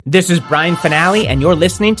This is Brian Finale, and you're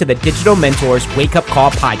listening to the Digital Mentors Wake Up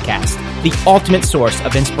Call podcast, the ultimate source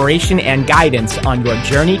of inspiration and guidance on your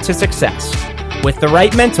journey to success. With the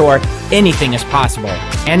right mentor, anything is possible.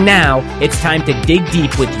 And now, it's time to dig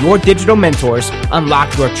deep with your digital mentors,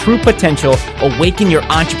 unlock your true potential, awaken your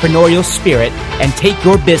entrepreneurial spirit, and take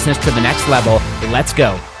your business to the next level. Let's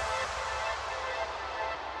go.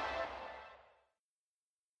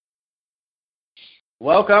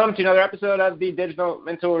 Welcome to another episode of the Digital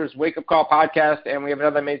Mentors Wake Up Call podcast, and we have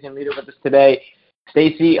another amazing leader with us today.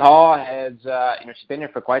 Stacey Hall has, she's been here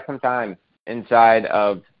for quite some time inside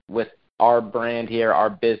of with our brand here, our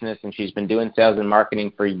business, and she's been doing sales and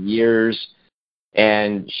marketing for years.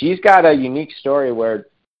 And she's got a unique story where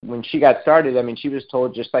when she got started, she was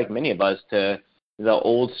told, just like many of us, to the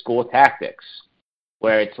old school tactics,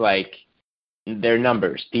 where it's like they're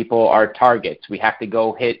numbers, people are targets. We have to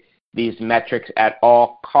go hit these metrics at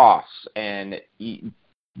all costs, and the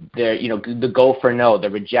go for no, the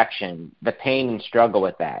rejection, the pain and struggle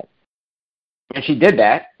with that. And she did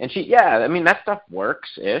that, and that stuff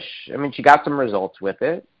works-ish. She got some results with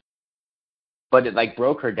it, but it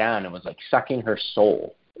broke her down and was sucking her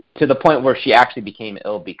soul to the point where she actually became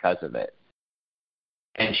ill because of it.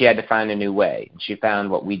 And she had to find a new way. And she found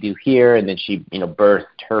what we do here, and then she, birthed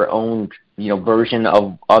her own, version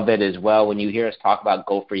of it as well. When you hear us talk about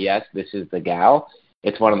Go for Yes, this is the gal.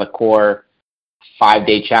 It's one of the core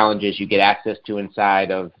 5-day challenges you get access to inside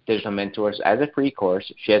of Digital Mentors as a free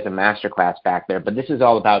course. She has a masterclass back there, but this is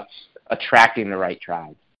all about attracting the right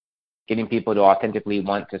tribe, getting people to authentically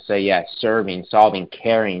want to say yes, serving, solving,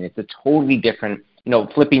 caring. It's a totally different,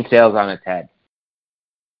 flipping sales on its head.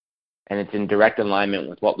 And it's in direct alignment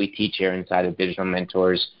with what we teach here inside of Digital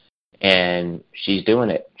Mentors. And she's doing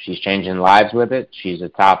it. She's changing lives with it. She's a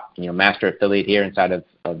top, master affiliate here inside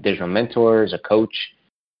of Digital Mentors, a coach.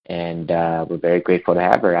 And we're very grateful to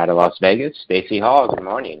have her out of Las Vegas. Stacey Hall, good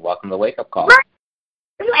morning. Welcome to Wake Up Call.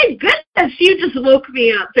 My goodness, you just woke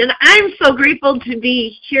me up. And I'm so grateful to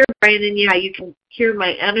be here, Brian. And yeah, you can hear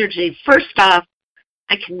my energy. First off,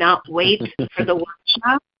 I cannot wait for the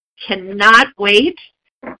workshop. Cannot wait.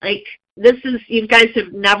 You guys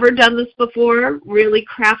have never done this before, really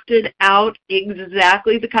crafted out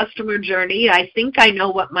exactly the customer journey. I think I know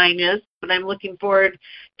what mine is, but I'm looking forward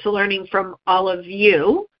to learning from all of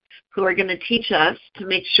you who are going to teach us to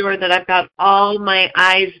make sure that I've got all my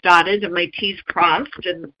I's dotted and my T's crossed,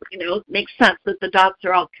 and, it makes sense that the dots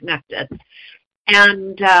are all connected.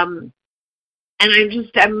 And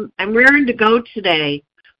I'm raring to go today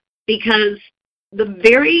because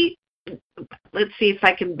let's see if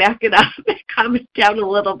I can back it up and calm it down a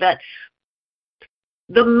little bit.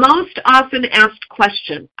 The most often asked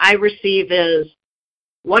question I receive is,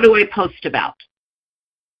 what do I post about?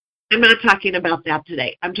 I'm not talking about that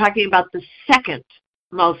today. I'm talking about the second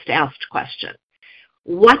most asked question.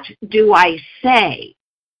 What do I say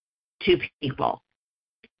to people?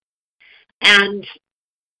 And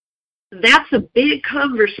that's a big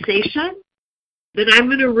conversation that I'm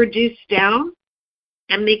going to reduce down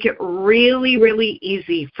and make it really, really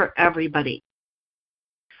easy for everybody.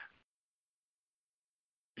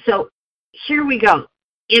 So here we go.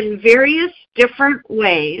 In various different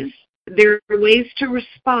ways, there are ways to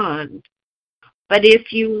respond, but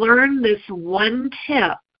if you learn this one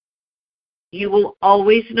tip, you will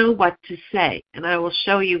always know what to say, and I will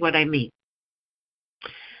show you what I mean.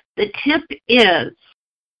 The tip is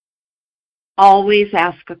always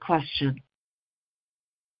ask a question.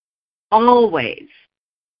 Always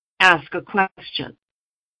ask a question.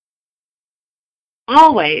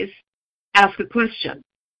 Always ask a question.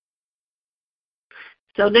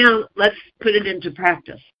 So now let's put it into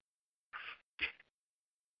practice.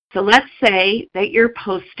 So let's say that you're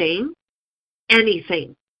posting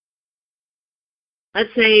anything.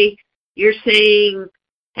 Let's say you're saying,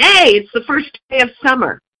 hey, it's the first day of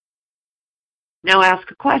summer. Now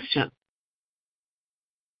ask a question.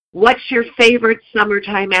 What's your favorite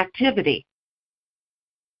summertime activity?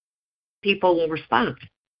 People will respond.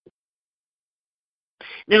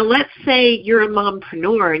 Now, let's say you're a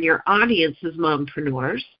mompreneur and your audience is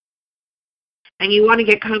mompreneurs, and you want to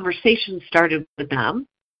get conversations started with them.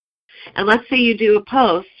 And let's say you do a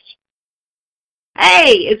post,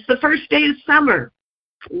 hey, it's the first day of summer.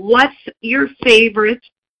 What's your favorite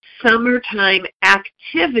summertime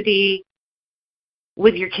activity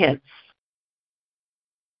with your kids?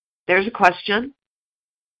 There's a question.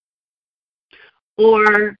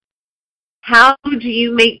 Or, how do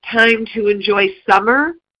you make time to enjoy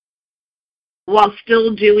summer while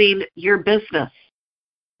still doing your business?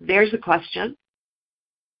 There's a question.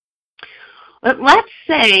 But let's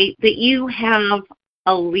say that you have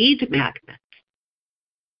a lead magnet,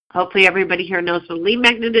 Hopefully everybody here knows what a lead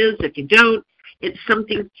magnet is. If you don't, it's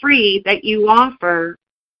something free that you offer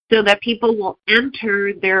so that people will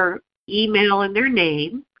enter their email and their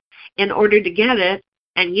name in order to get it,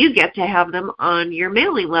 and you get to have them on your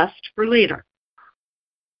mailing list for later.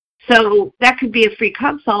 So that could be a free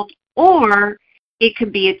consult, or it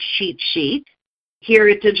could be a cheat sheet. Here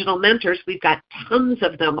at Digital Mentors, we've got tons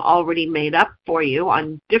of them already made up for you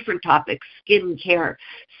on different topics: skincare,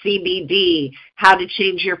 CBD, how to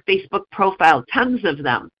change your Facebook profile, tons of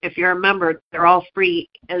them. If you're a member, they're all free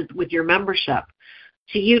with your membership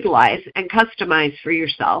to utilize and customize for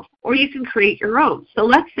yourself, or you can create your own. So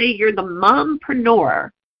let's say you're the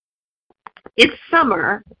mompreneur. It's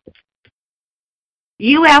summer.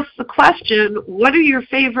 You ask the question, what are your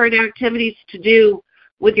favorite activities to do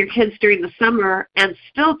with your kids during the summer and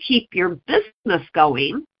still keep your business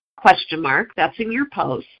going? ? That's in your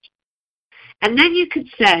post. And then you could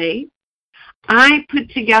say, I put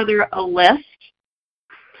together a list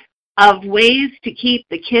of ways to keep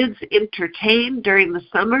the kids entertained during the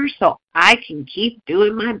summer so I can keep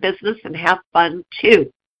doing my business and have fun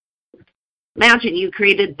too. Imagine you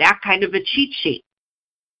created that kind of a cheat sheet.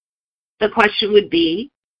 The question would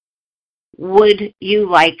be, would you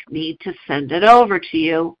like me to send it over to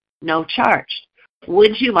you? No charge.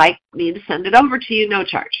 Would you like me to send it over to you? No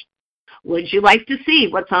charge. Would you like to see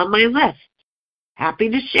what's on my list? Happy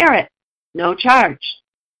to share it. No charge.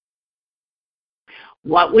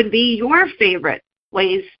 What would be your favorite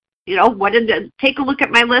ways? Take a look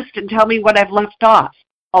at my list and tell me what I've left off.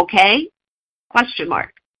 Okay? ?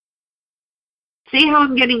 See how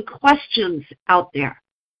I'm getting questions out there?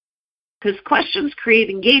 Because questions create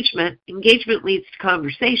engagement. Engagement leads to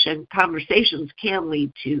conversation. Conversations can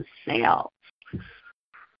lead to sales.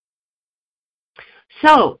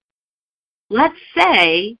 So, let's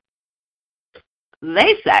say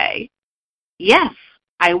they say, yes,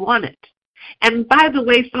 I want it. And by the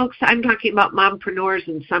way, folks, I'm talking about mompreneurs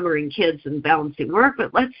and summer and kids and balancing work,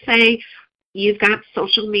 but let's say you've got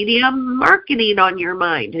social media marketing on your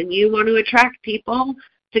mind and you want to attract people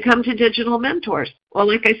to come to Digital Mentors. Well,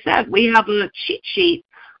 like I said, we have a cheat sheet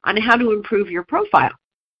on how to improve your profile.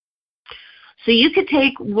 So you could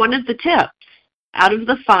take one of the tips out of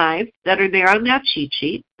the 5 that are there on that cheat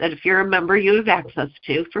sheet that if you're a member you have access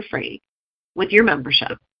to for free with your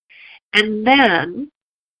membership. And then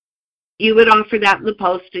you would offer that in the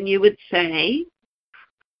post and you would say,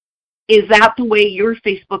 is that the way your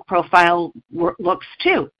Facebook profile looks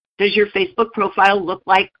too? Does your Facebook profile look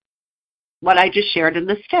like what I just shared in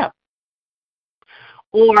this tip?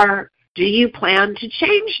 Or do you plan to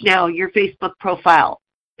change now your Facebook profile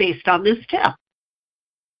based on this tip?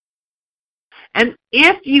 And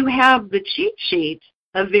if you have the cheat sheet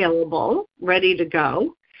available, ready to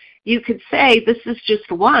go, you could say this is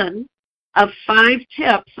just one of 5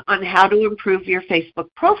 tips on how to improve your Facebook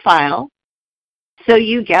profile so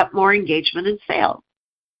you get more engagement and sales.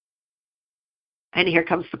 And here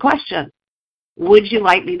comes the question. Would you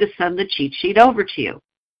like me to send the cheat sheet over to you?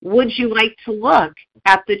 Would you like to look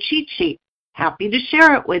at the cheat sheet? Happy to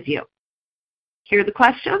share it with you. Hear the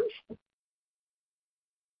questions?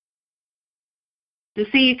 You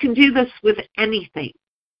see, you can do this with anything.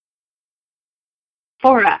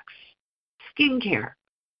 Forex, skincare,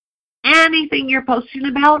 anything you're posting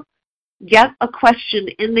about, get a question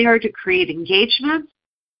in there to create engagement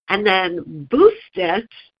and then boost it,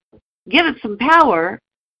 give it some power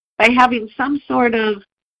by having some sort of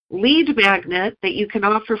lead magnet that you can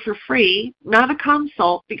offer for free, not a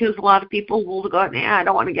consult, because a lot of people will go, I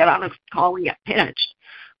don't want to get on a call and get pitched,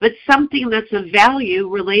 but something that's of value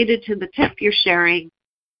related to the tip you're sharing,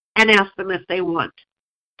 and ask them if they want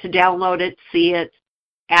to download it, see it,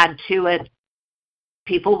 add to it.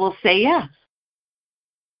 People will say yes.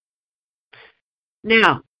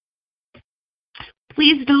 Now,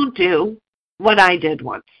 please don't do what I did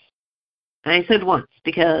once. And I said once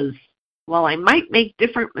because while I might make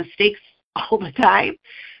different mistakes all the time,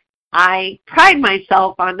 I pride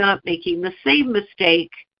myself on not making the same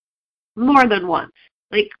mistake more than once.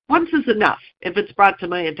 Like, once is enough if it's brought to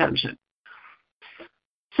my attention.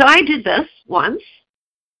 So I did this once,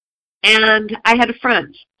 and I had a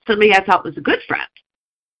friend, somebody I thought was a good friend,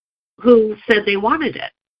 who said they wanted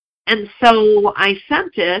it. And so I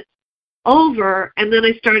sent it over, and then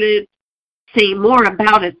I started saying more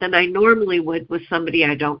about it than I normally would with somebody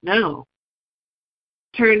I don't know.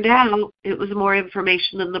 Turned out it was more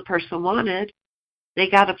information than the person wanted. They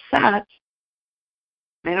got upset.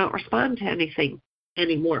 They don't respond to anything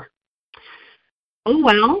anymore. Oh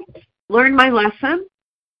well, learned my lesson.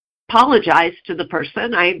 Apologized to the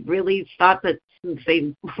person. I really thought that since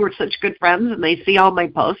they were such good friends and they see all my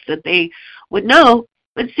posts that they would know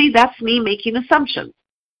But see, that's me making assumptions.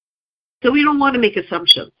 So we don't want to make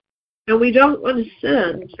assumptions. And we don't want to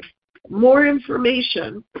send more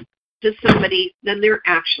information to somebody than they're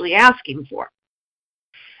actually asking for.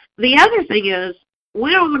 The other thing is,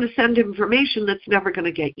 we don't want to send information that's never going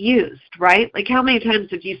to get used, right? Like, how many times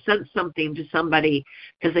have you sent something to somebody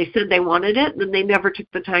because they said they wanted it and then they never took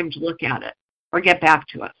the time to look at it or get back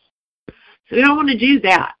to us? So we don't want to do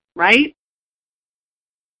that, right?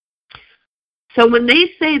 So when they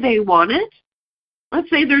say they want it, let's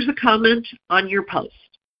say there's a comment on your post.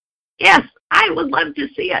 Yes, I would love to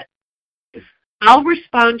see it. I'll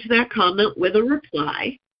respond to that comment with a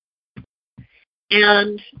reply,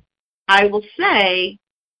 and I will say,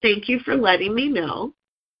 thank you for letting me know.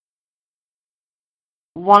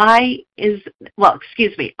 On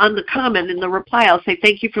the comment in the reply, I'll say,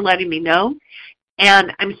 thank you for letting me know,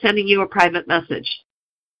 and I'm sending you a private message.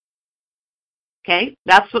 Okay,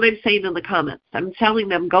 that's what I'm saying in the comments. I'm telling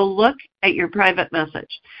them, go look at your private message.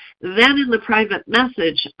 Then in the private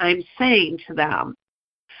message, I'm saying to them,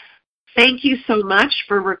 thank you so much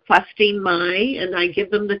for requesting and I give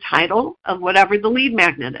them the title of whatever the lead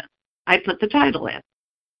magnet is. I put the title in.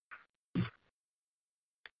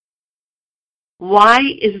 Why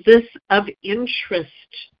is this of interest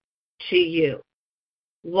to you?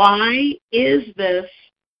 Why is this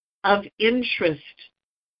of interest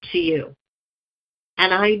to you?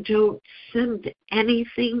 And I don't send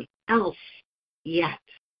anything else yet.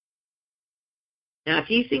 Now, if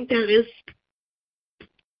you think that is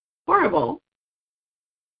horrible,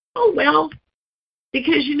 oh well,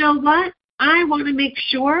 because you know what? I want to make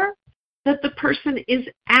sure that the person is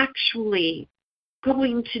actually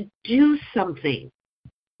going to do something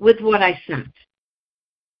with what I sent.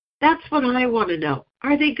 That's what I want to know.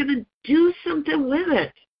 Are they going to do something with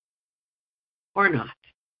it or not?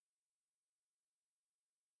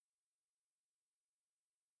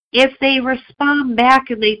 If they respond back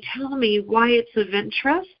and they tell me why it's of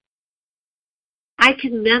interest, I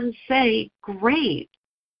can then say, great,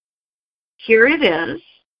 here it is,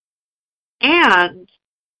 and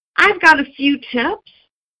I've got a few tips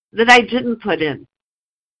that I didn't put in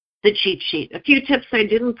the cheat sheet, a few tips I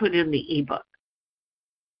didn't put in the ebook,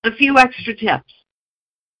 a few extra tips.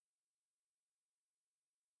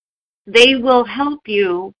 They will help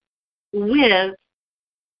you with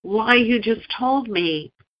why you just told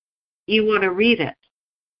me you want to read it.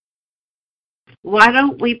 Why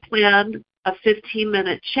don't we plan a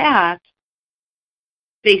 15-minute chat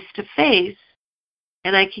face-to-face,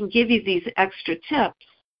 and I can give you these extra tips,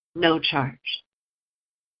 no charge.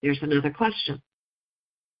 Here's another question.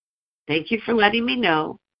 Thank you for letting me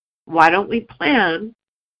know. Why don't we plan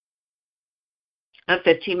a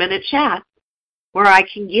 15-minute chat where I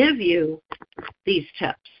can give you these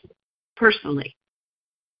tips personally?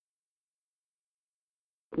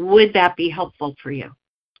 Would that be helpful for you?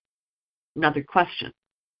 Another question.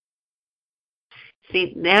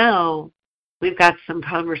 See, now we've got some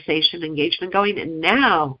conversation engagement going, and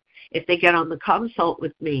now if they get on the consult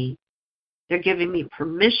with me, they're giving me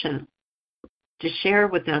permission to share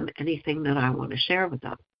with them anything that I want to share with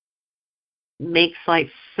them. Makes life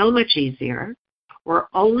so much easier. We're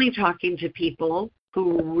only talking to people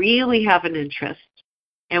who really have an interest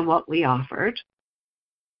in what we offered,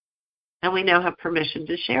 and we now have permission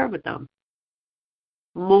to share with them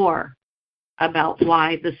more about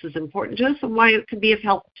why this is important to us and why it could be of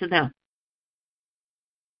help to them.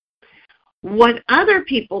 What other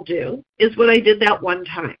people do is what I did that one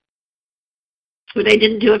time. But I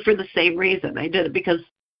didn't do it for the same reason. I did it because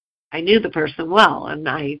I knew the person well, and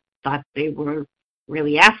I thought they were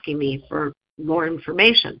really asking me for more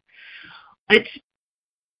information. It's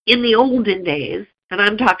in the olden days, and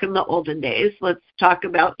I'm talking the olden days, let's talk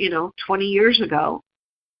about, 20 years ago,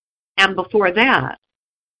 and before that,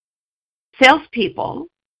 salespeople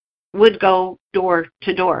would go door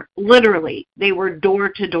to door. Literally, they were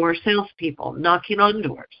door-to-door salespeople knocking on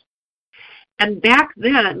doors. And back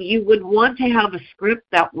then, you would want to have a script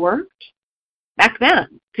that worked back then,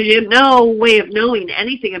 because you had no way of knowing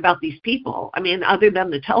anything about these people. I mean, other than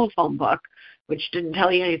the telephone book, which didn't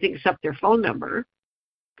tell you anything except their phone number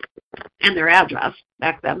and their address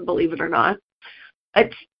back then, believe it or not.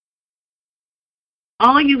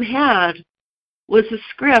 All you had was a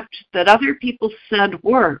script that other people said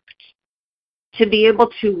worked to be able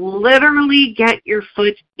to literally get your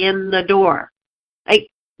foot in the door.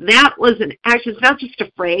 That was an action. It's not just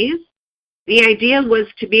a phrase. The idea was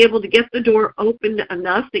to be able to get the door opened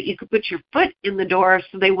enough that you could put your foot in the door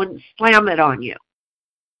so they wouldn't slam it on you.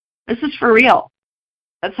 This is for real.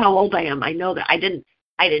 That's how old I am. I know that I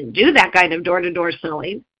didn't do that kind of door-to-door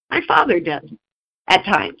selling. My father did at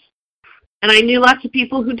times. And I knew lots of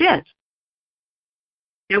people who did.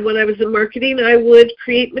 And when I was in marketing, I would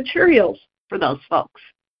create materials for those folks.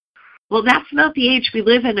 Well, that's not the age we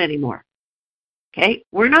live in anymore. Okay?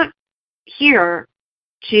 We're not here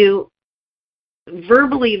to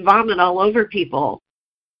verbally vomit all over people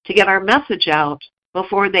to get our message out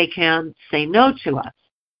before they can say no to us.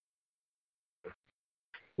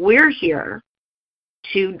 We're here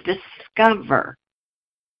to discover,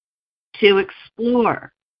 to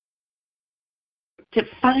explore, to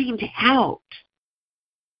find out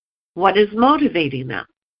what is motivating them.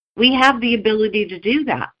 We have the ability to do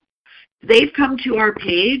that. They've come to our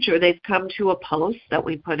page or they've come to a post that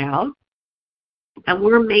we put out, and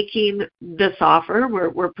we're making this offer.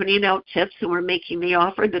 We're putting out tips, and we're making the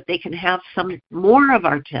offer that they can have some more of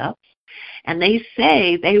our tips, and they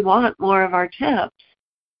say they want more of our tips.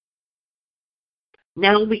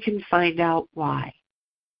 Now we can find out why.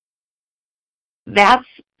 That's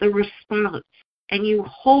the response. And you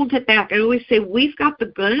hold it back. I always say, we've got the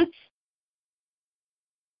goods.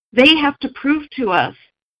 They have to prove to us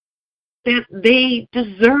that they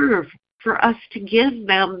deserve for us to give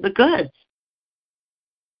them the goods.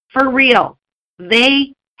 For real.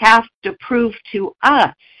 They have to prove to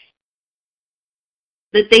us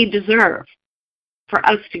that they deserve for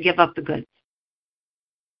us to give up the goods.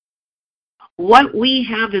 What we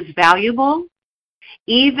have is valuable.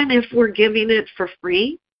 Even if we're giving it for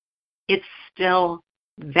free, it's still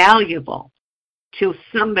valuable to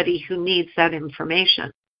somebody who needs that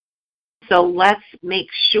information. So let's make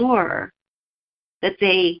sure that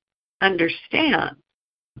they understand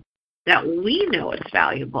that we know it's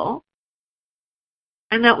valuable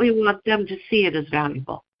and that we want them to see it as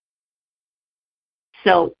valuable.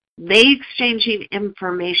 So they exchanging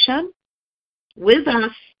information with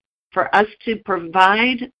us for us to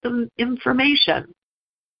provide the information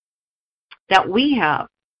that we have,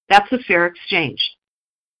 that's a fair exchange.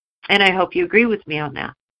 And I hope you agree with me on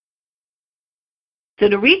that. So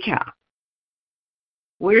to recap,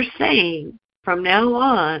 we're saying from now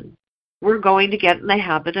on, we're going to get in the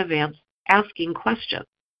habit of asking questions.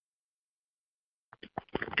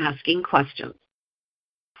 Asking questions.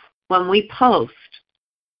 When we post,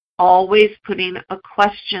 always putting a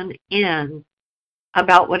question in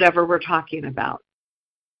about whatever we're talking about.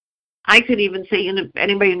 I could even say,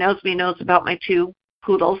 anybody who knows me knows about my 2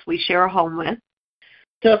 poodles we share a home with.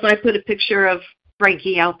 So if I put a picture of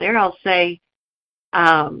Frankie out there, I'll say,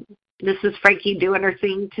 this is Frankie doing her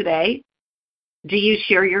thing today. Do you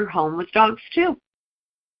share your home with dogs too?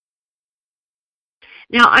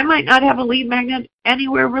 Now, I might not have a lead magnet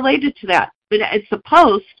anywhere related to that, but it's a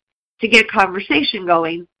post to get conversation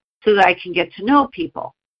going so that I can get to know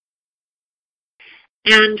people.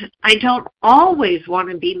 And I don't always want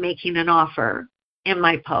to be making an offer in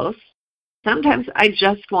my posts. Sometimes I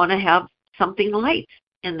just want to have something light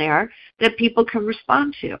in there that people can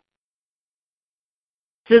respond to.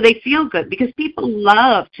 So they feel good, because people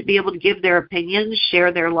love to be able to give their opinions,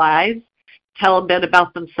 share their lives, tell a bit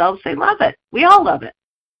about themselves. They love it. We all love it.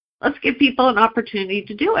 Let's give people an opportunity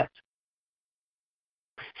to do it.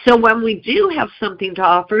 So when we do have something to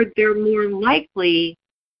offer, they're more likely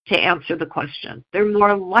to answer the question. They're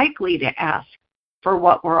more likely to ask for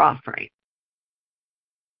what we're offering.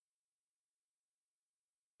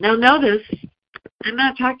 Now notice, I'm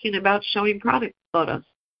not talking about showing product photos.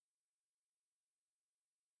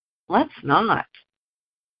 Let's not.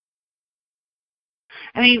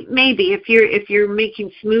 I mean, maybe if you're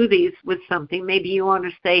making smoothies with something, maybe you want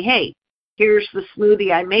to say, hey, here's the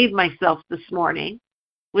smoothie I made myself this morning.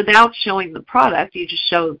 Without showing the product, you just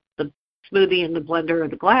show the smoothie in the blender or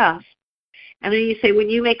the glass. And then you say, when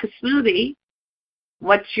you make a smoothie,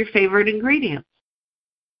 what's your favorite ingredients?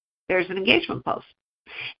 There's an engagement post.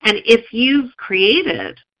 And if you've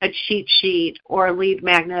created a cheat sheet or a lead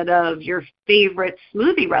magnet of your favorite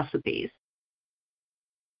smoothie recipes,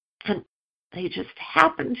 and they just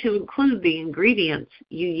happen to include the ingredients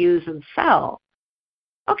you use and sell,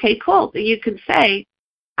 okay, cool. You can say,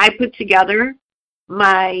 I put together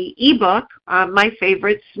my ebook on my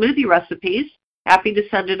favorite smoothie recipes. Happy to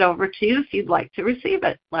send it over to you if you'd like to receive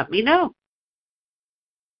it. Let me know.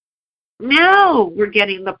 Now we're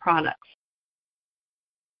getting the products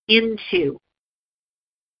into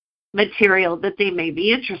material that they may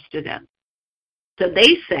be interested in. So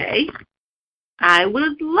they say, I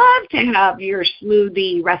would love to have your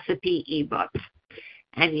smoothie recipe ebook.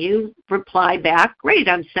 And you reply back, great,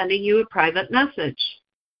 I'm sending you a private message.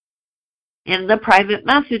 In the private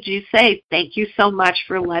message, you say, thank you so much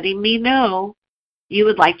for letting me know you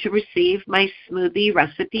would like to receive my smoothie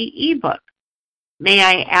recipe ebook. May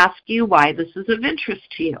I ask you why this is of interest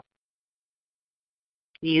to you?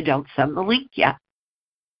 You don't send the link yet.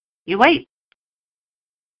 You wait.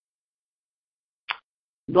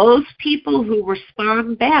 Those people who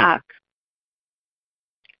respond back,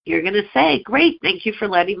 you're going to say, great, thank you for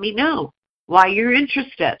letting me know why you're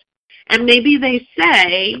interested. And maybe they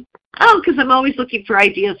say, oh, because I'm always looking for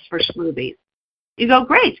ideas for smoothies. You go,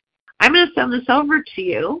 great, I'm going to send this over to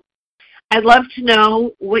you. I'd love to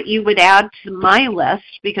know what you would add to my list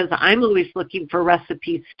because I'm always looking for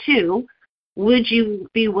recipes too. Would you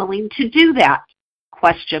be willing to do that?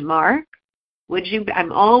 Question mark. Would you?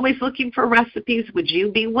 I'm always looking for recipes. Would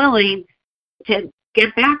you be willing to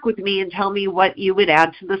get back with me and tell me what you would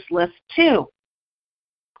add to this list too?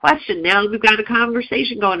 Question. Now we've got a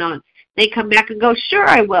conversation going on. They come back and go, sure,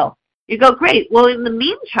 I will. You go, great. Well, in the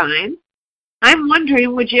meantime, I'm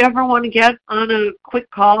wondering, would you ever want to get on a quick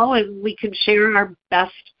call and we can share our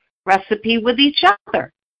best recipe with each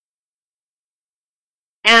other?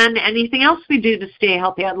 And anything else we do to stay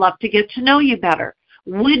healthy, I'd love to get to know you better.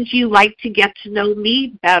 Would you like to get to know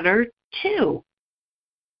me better too?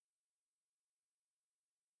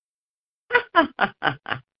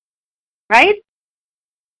 Right?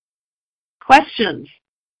 Questions?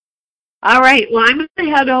 All right, well, I'm going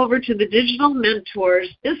to head over to the Digital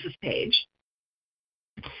Mentors business page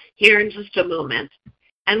here in just a moment,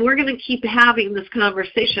 and we're going to keep having this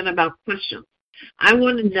conversation about questions. I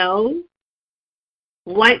want to know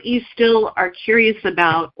what you still are curious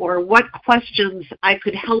about or what questions I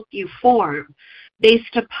could help you form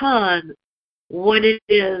based upon what it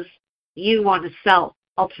is you want to sell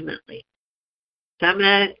ultimately. So I'm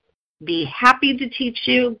going to be happy to teach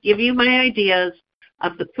you, give you my ideas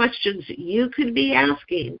of the questions you could be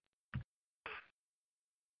asking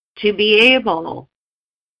to be able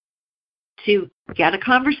to get a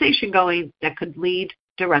conversation going that could lead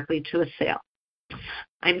directly to a sale.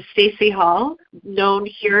 I'm Stacey Hall, known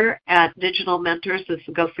here at Digital Mentors as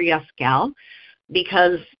the Go For Yes gal,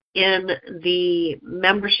 because in the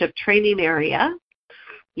membership training area,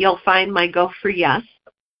 you'll find my Go For Yes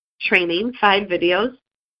training, 5 videos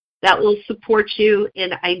that will support you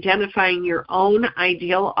in identifying your own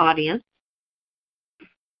ideal audience,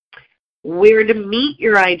 where to meet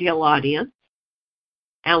your ideal audience,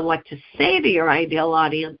 and what to say to your ideal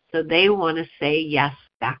audience so they want to say yes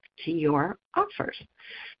back to your offers.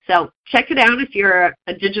 So check it out if you're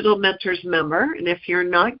a Digital Mentors member, and if you're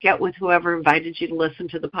not, get with whoever invited you to listen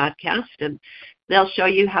to the podcast, and they'll show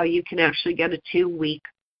you how you can actually get a 2-week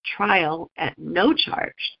trial at no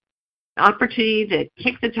charge. An opportunity to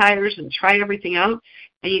kick the tires and try everything out,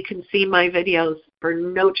 and you can see my videos for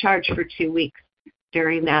no charge for 2 weeks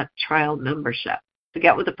during that trial membership. So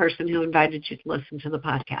get with the person who invited you to listen to the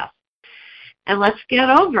podcast. And let's get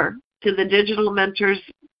over to the Digital Mentors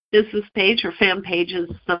business page, or fan page as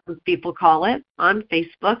some people call it, on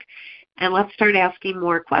Facebook, and let's start asking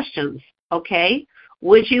more questions, okay?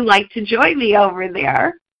 Would you like to join me over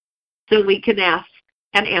there so we can ask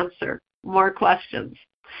and answer more questions?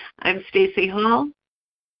 I'm Stacey Hall,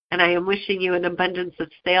 and I am wishing you an abundance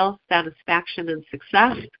of sales, satisfaction, and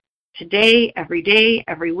success today, every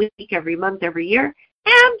week, every month, every year,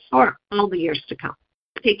 and for all the years to come.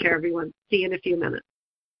 Take care, everyone. See you in a few minutes.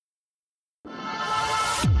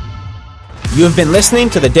 You have been listening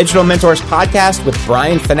to the Digital Mentors podcast with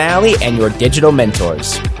Brian Finale and your digital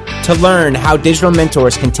mentors. To learn how Digital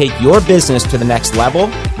Mentors can take your business to the next level,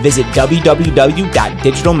 visit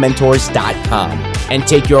www.digitalmentors.com and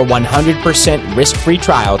take your 100% risk-free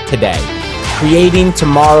trial today. Creating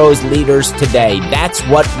tomorrow's leaders today. That's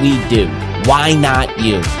what we do. Why not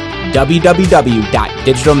you?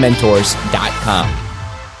 www.digitalmentors.com.